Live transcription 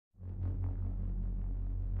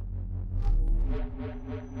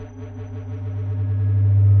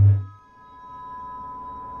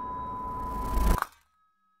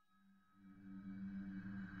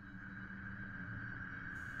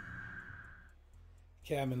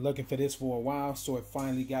Okay, I've been looking for this for a while, so it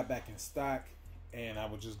finally got back in stock. And I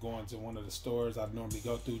was just going to one of the stores I normally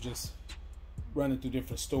go through, just running through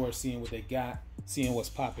different stores, seeing what they got, seeing what's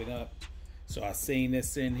popping up. So I seen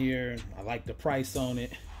this in here. I like the price on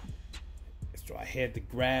it, so I had to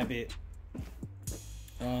grab it.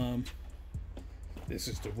 This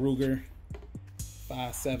is the Ruger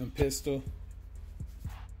 5.7 pistol.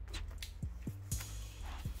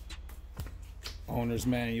 Owner's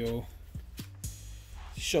manual.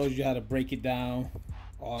 Shows you how to break it down,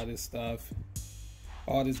 all this stuff,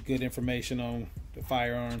 all this good information on the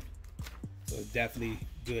firearm. So it's definitely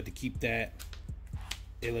good to keep that.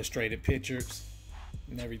 Illustrated pictures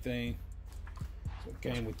and everything. So it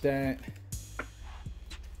came with that.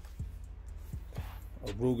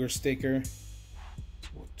 A Ruger sticker.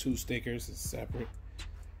 Well, 2 stickers, it's separate.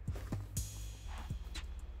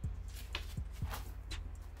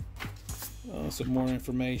 Some more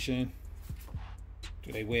information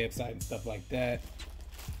to their website and stuff like that.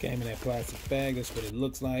 Came in that plastic bag. That's what it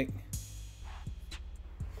looks like.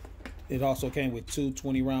 It also came with 2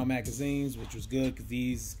 20-round magazines, which was good because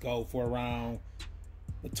these go for around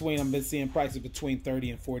between, I've been seeing prices between $30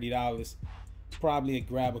 and $40. Probably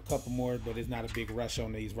grab a couple more, but it's not a big rush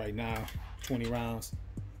on these right now. 20 rounds.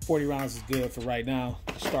 40 rounds is good for right now.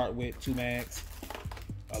 Start with 2 mags.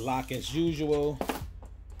 A lock as usual.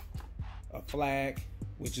 A flag,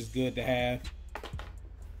 which is good to have.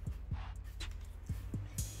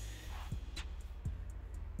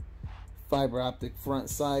 Fiber optic front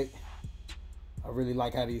sight. I really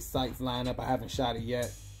like how these sights line up. I haven't shot it yet,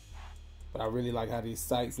 but I really like how these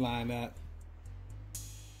sights line up.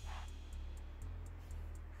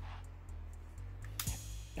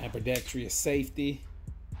 Ambidextrous safety.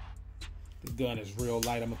 The gun is real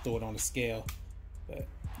light. I'm gonna throw it on the scale, but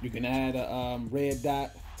you can add a red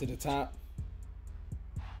dot to the top.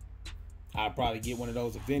 I'll probably get one of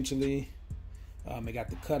those eventually. It got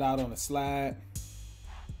the cutout on the slide.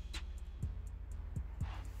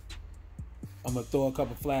 I'm gonna throw a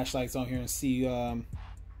couple flashlights on here and see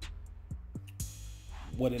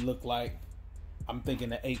what it looked like. I'm thinking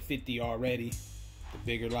the 850 already, the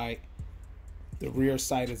bigger light. The rear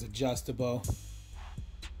sight is adjustable.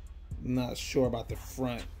 I'm not sure about the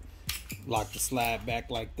front. Lock the slide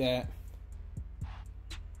back like that.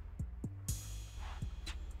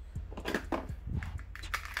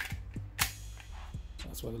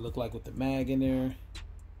 That's what it looked like with the mag in there.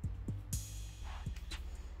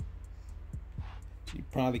 You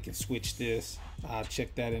probably can switch this. I'll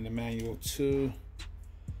check that in the manual too.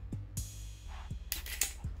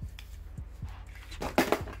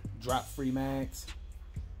 Drop free mags,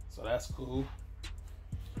 so that's cool.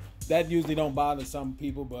 That usually don't bother some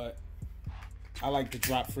people, but I like the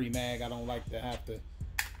drop free mag. I don't like to have to,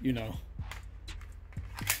 you know,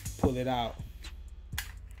 pull it out.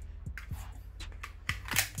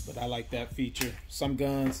 But I like that feature. Some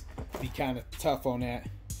guns be kind of tough on that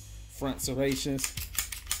front serrations,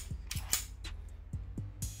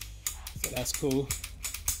 so that's cool.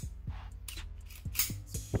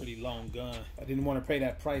 It's a pretty long gun. I didn't want to pay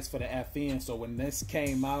that price for the FN, so when this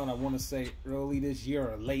came out, I want to say early this year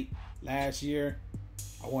or late last year,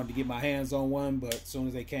 I wanted to get my hands on one, but as soon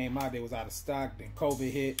as they came out, they was out of stock. Then COVID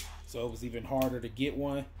hit, so it was even harder to get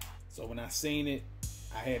one. So when I seen it,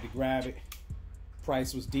 I had to grab it.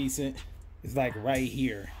 Price was decent. It's like right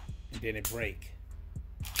here, and then it break.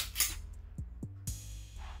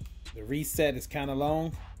 The reset is kind of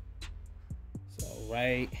long, so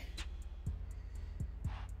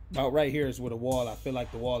about right here is where the wall, I feel like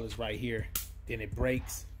the wall is right here, then it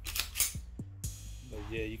breaks. But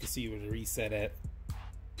yeah, you can see where the reset at,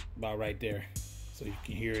 about right there, so you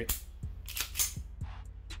can hear it.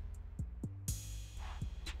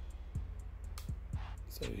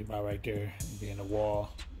 So about right there, and then the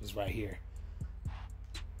wall is right here.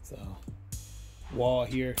 So wall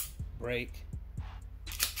here, break,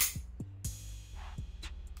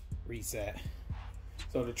 reset.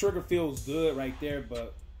 So the trigger feels good right there,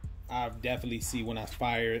 but I definitely see when I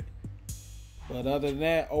fire it. But other than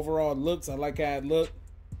that, overall looks, I like how it looked.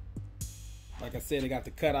 Like I said, it got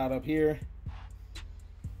the cutout up here.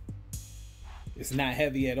 It's not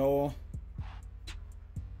heavy at all.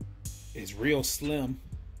 It's real slim.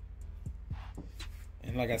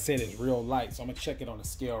 And like I said, it's real light. So I'm gonna check it on the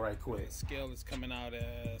scale right quick. The scale is coming out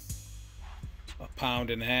as 1.5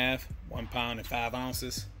 pounds, 1 pound and 5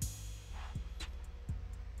 ounces.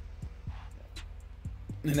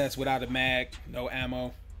 And that's without a mag, no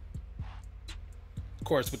ammo. Of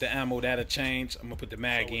course, with the ammo, that'll change. I'm gonna put the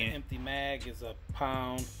mag in. The empty mag is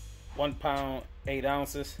 1 pound, 8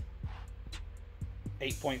 ounces,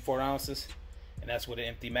 8.4 ounces. And that's with an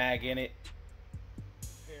empty mag in it.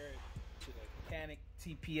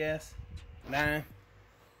 TPS 9, and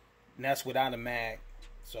that's without a mag.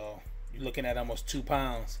 So you're looking at almost 2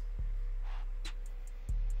 pounds,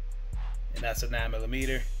 and that's a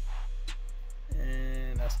 9mm,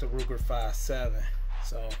 and that's the Ruger 5.7.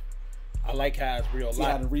 So I like how it's real light. See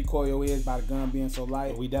how the recoil is by the gun being so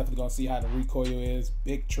light. But we definitely gonna see how the recoil is.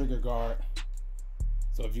 Big trigger guard.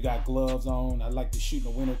 So if you got gloves on, I like to shoot in the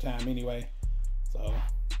winter time anyway. So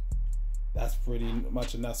that's pretty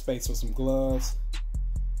much enough space for some gloves.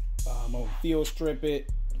 I'm gonna field strip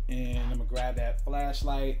it, and I'm gonna grab that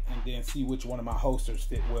flashlight and then see which one of my holsters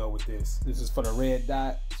fit well with this. This is for the red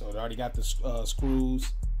dot, so it already got the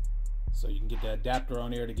screws. So you can get the adapter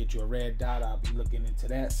on there to get you a red dot. I'll be looking into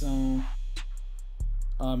that soon.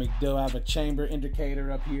 It does have a chamber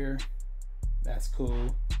indicator up here. That's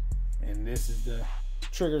cool. And this is the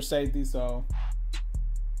trigger safety, so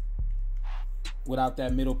without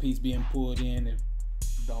that middle piece being pulled in, it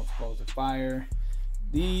don't supposed to fire.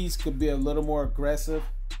 These could be a little more aggressive,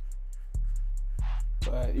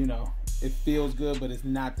 but you know, it feels good, but it's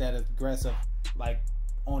not that aggressive like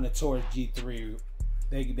on the Taurus G3.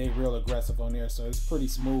 They real aggressive on there, so it's pretty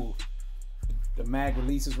smooth. The mag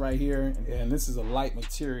releases right here, and this is a light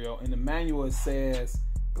material. In the manual it says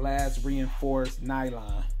glass reinforced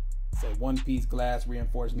nylon. Say one-piece glass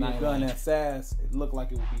reinforced nylon. Gun that size, it looked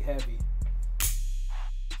like it would be heavy.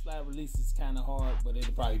 Slide release is kind of hard, but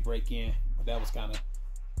it'll probably break in. But that was kind of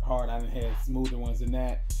hard. I didn't have smoother ones than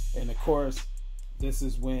that. And of course, this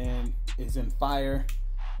is when it's in fire,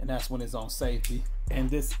 and that's when it's on safety. And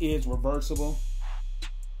this is reversible.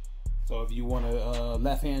 So if you want a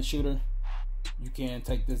left-hand shooter, you can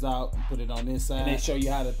take this out and put it on this side. And they show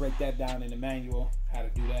you how to break that down in the manual, how to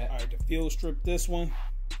do that. All right, to field strip this one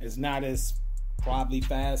is not as probably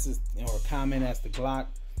fast as or common as the Glock.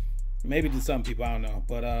 Maybe to some people, I don't know.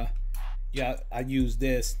 But yeah, I use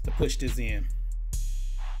this to push this in.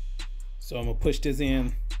 So I'm gonna push this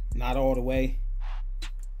in, not all the way.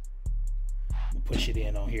 I'm gonna push it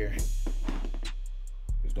in on here.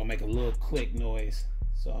 It's gonna make a little click noise.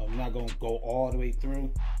 So I'm not gonna go all the way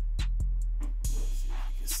through. Let's see if you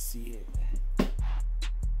can see it.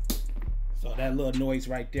 So that little noise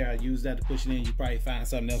right there, I use that to push it in. You probably find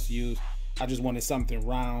something else to use. I just wanted something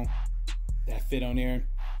round that fit on there.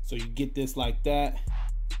 So you get this like that.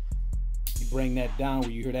 You bring that down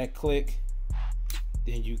where you hear that click.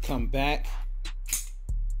 Then you come back.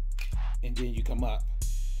 And then you come up.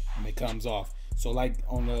 And it comes off. So like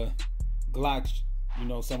on the Glock, you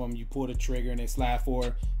know, some of them you pull the trigger and they slide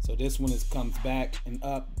forward. So this one comes back and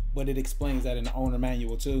up, but it explains that in the owner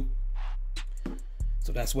manual too.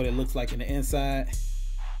 So that's what it looks like in the inside.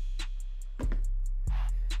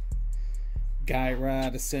 Guide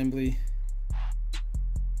rod assembly.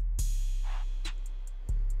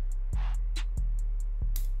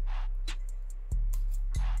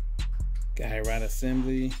 Guide rod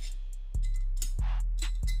assembly.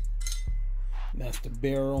 That's the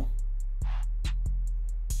barrel.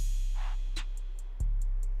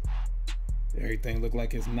 Everything look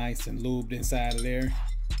like it's nice and lubed inside of there.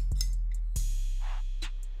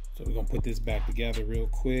 So we're gonna put this back together real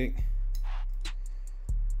quick.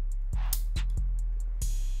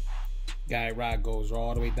 Guide rod goes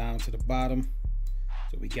all the way down to the bottom.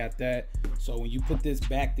 So we got that. So when you put this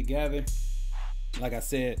back together, like I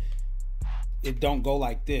said, it don't go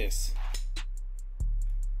like this.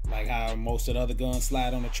 Like how most of the other guns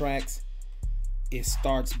slide on the tracks. It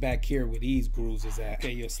starts back here where these grooves is at.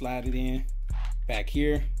 Okay, you'll slide it in back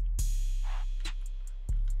here.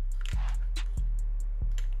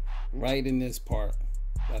 Right in this part.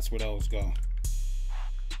 That's where those go.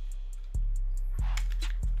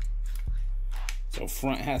 So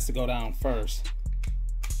front has to go down first.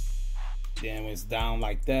 Then when it's down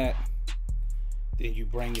like that, then you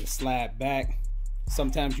bring your slab back.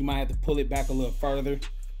 Sometimes you might have to pull it back a little further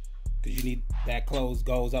because you need that close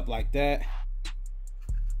goes up like that.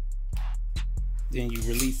 Then you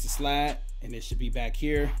release the slide and it should be back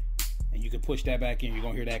here, and you can push that back in. You're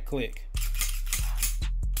gonna hear that click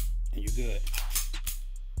and you're good.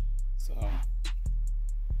 So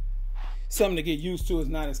something to get used to. Is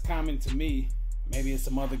not as common to me. Maybe it's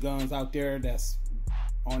some other guns out there that's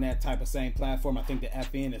on that type of same platform. I think the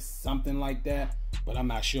FN is something like that, but I'm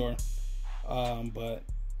not sure. But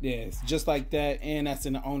yeah, it's just like that, and that's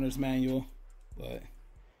in the owner's manual, but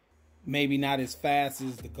maybe not as fast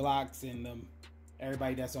as the Glocks and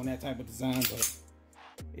everybody that's on that type of design, but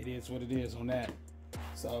it is what it is on that.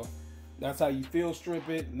 So that's how you field strip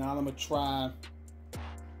it. Now I'm gonna try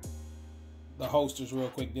the holsters real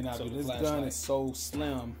quick, then I'll do the flashlight. This gun is so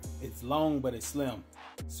slim. It's long, but it's slim.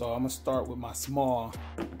 So I'm gonna start with my small.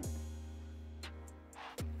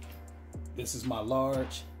 This is my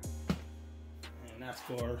large, and that's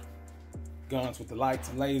for guns with the lights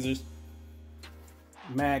and lasers.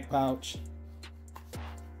 Mag pouch.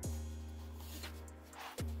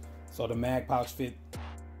 So the mag pouch fit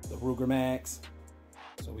the Ruger mags,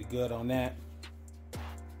 so we good on that.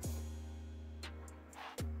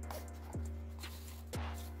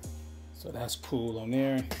 So that's cool on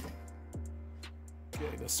there.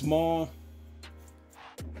 Okay, the small.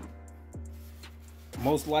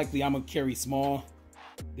 Most likely I'm gonna carry small.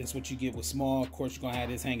 This is what you get with small. Of course, you're gonna have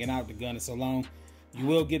this hanging out. The gun is so long. You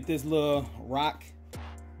will get this little rock,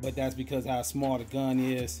 but that's because how small the gun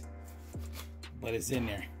is. But it's in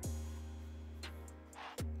there.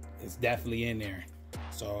 It's definitely in there.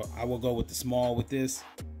 So I will go with the small with this.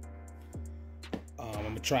 I'm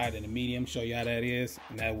gonna try it in the medium, show you how that is,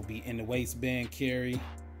 and that will be in the waistband carry.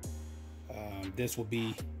 This will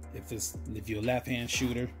be if you're a left-hand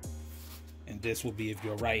shooter, and this will be if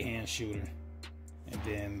you're a right-hand shooter, and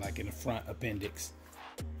then like in the front appendix.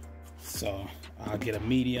 So I'll get a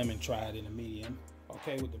medium and try it in a medium.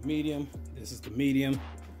 Okay, with the medium, this is the medium,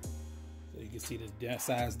 so you can see the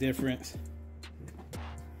size difference.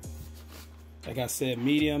 Like I said,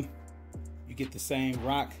 medium, you get the same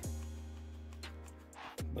rock,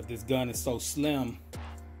 but this gun is so slim,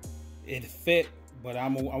 it fit, but I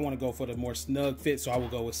want to go for the more snug fit, so I will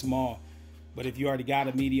go with small. But if you already got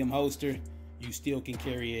a medium holster, you still can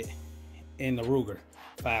carry it in the Ruger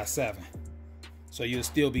 5.7. So you'll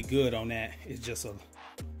still be good on that. It's just a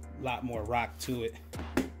lot more rock to it.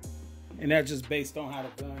 And that's just based on how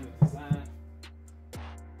the gun is designed.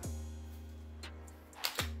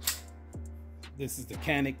 This is the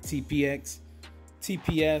Canic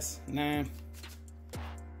TPS 9.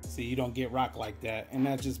 See, you don't get rock like that. And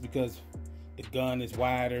that's just because the gun is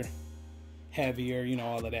wider, heavier, you know,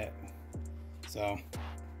 all of that. So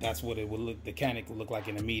that's what it would look, the Canic will look like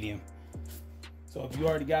in a medium. So if you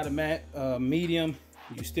already got a medium,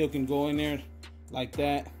 you still can go in there like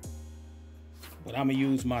that. But I'm gonna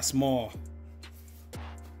use my small.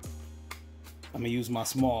 I'm gonna use my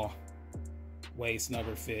small, way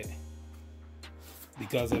snugger fit.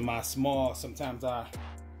 Because in my small, sometimes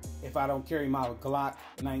if I don't carry my Glock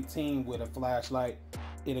 19 with a flashlight,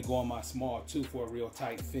 it'll go on my small too for a real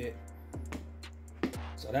tight fit.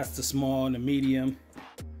 So that's the small and the medium.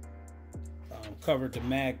 Covered the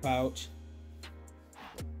mag pouch.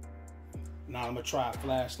 Now I'm gonna try a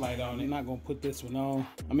flashlight on it. I'm not gonna put this one on.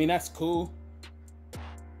 I mean, that's cool,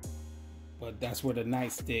 but that's where the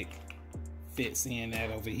nightstick fits in at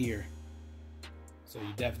over here. So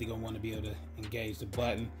you're definitely gonna want to be able to engage the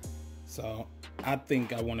button. So I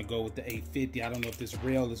think I want to go with the 850. I don't know if this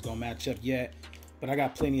rail is gonna match up yet, but I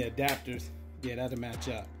got plenty of adapters. Yeah, that'll match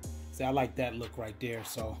up. See, I like that look right there.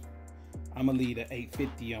 So I'm gonna leave the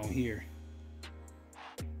 850 on here,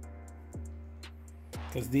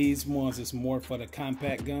 because these ones is more for the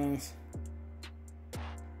compact guns.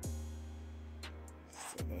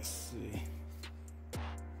 So let's see.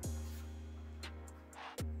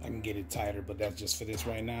 I can get it tighter, but that's just for this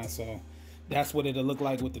right now. So that's what it'll look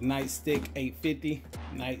like with the Nightstick 850,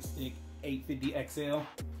 Nightstick 850 XL.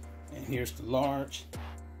 And here's the large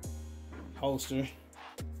holster.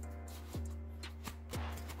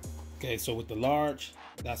 Okay, so with the large,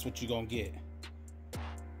 that's what you're gonna get.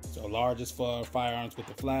 So large is for firearms with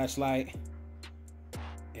the flashlight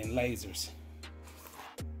and lasers.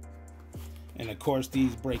 And of course,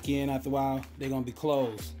 these break in after a while, they're gonna be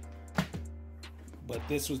closed. But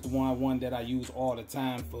this was the one that I use all the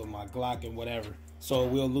time for my Glock and whatever. So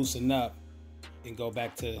it will loosen up and go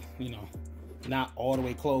back to, you know, not all the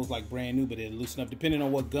way closed like brand new, but it'll loosen up depending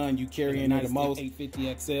on what gun you carry in the most.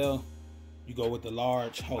 850 XL, you go with the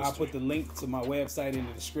large holster. I'll put the link to my website in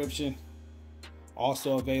the description.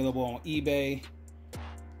 Also available on eBay,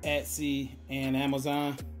 Etsy, and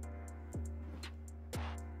Amazon.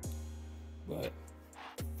 But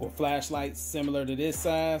for flashlights similar to this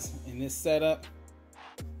size and this setup,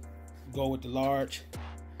 go with the large.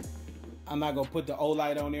 I'm not gonna put the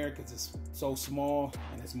O-light on there because it's so small,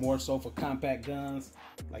 and it's more so for compact guns.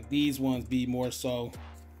 Like these ones be more so,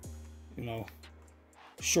 you know,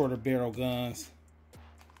 shorter barrel guns.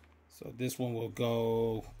 So this one will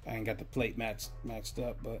go, I ain't got the plate matched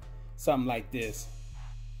up, but something like this.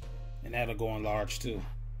 And that'll go on large too.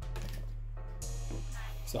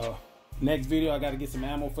 So next video, I gotta get some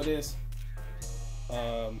ammo for this.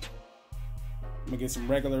 I'm gonna get some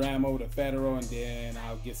regular ammo, the Federal, and then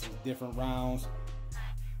I'll get some different rounds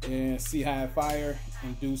and see how I fire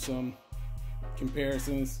and do some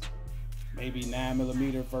comparisons. Maybe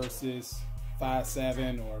 9mm versus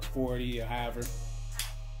 5.7 or 40 or however.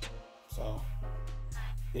 So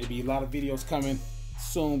it'll be a lot of videos coming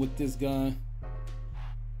soon with this gun.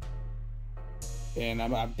 And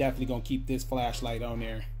I'm definitely gonna keep this flashlight on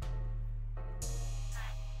there.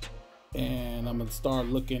 And I'm gonna start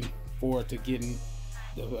looking forward to getting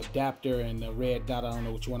the adapter and the red dot. I don't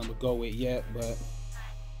know which one I'm gonna go with yet, but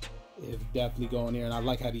it's definitely going there. And I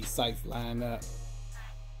like how these sights line up.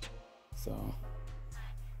 So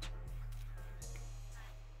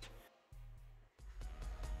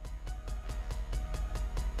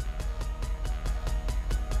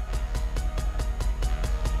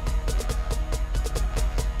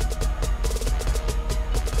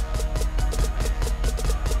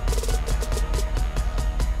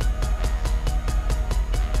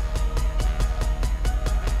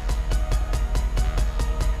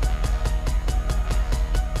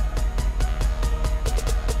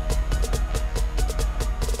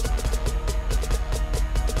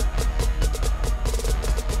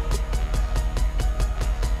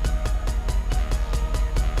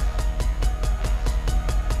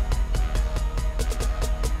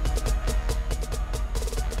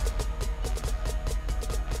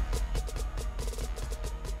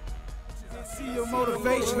see your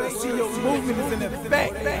motivation, I see your movement is in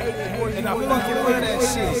effect, and I fucking love that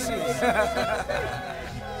shit.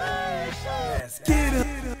 Let's get it.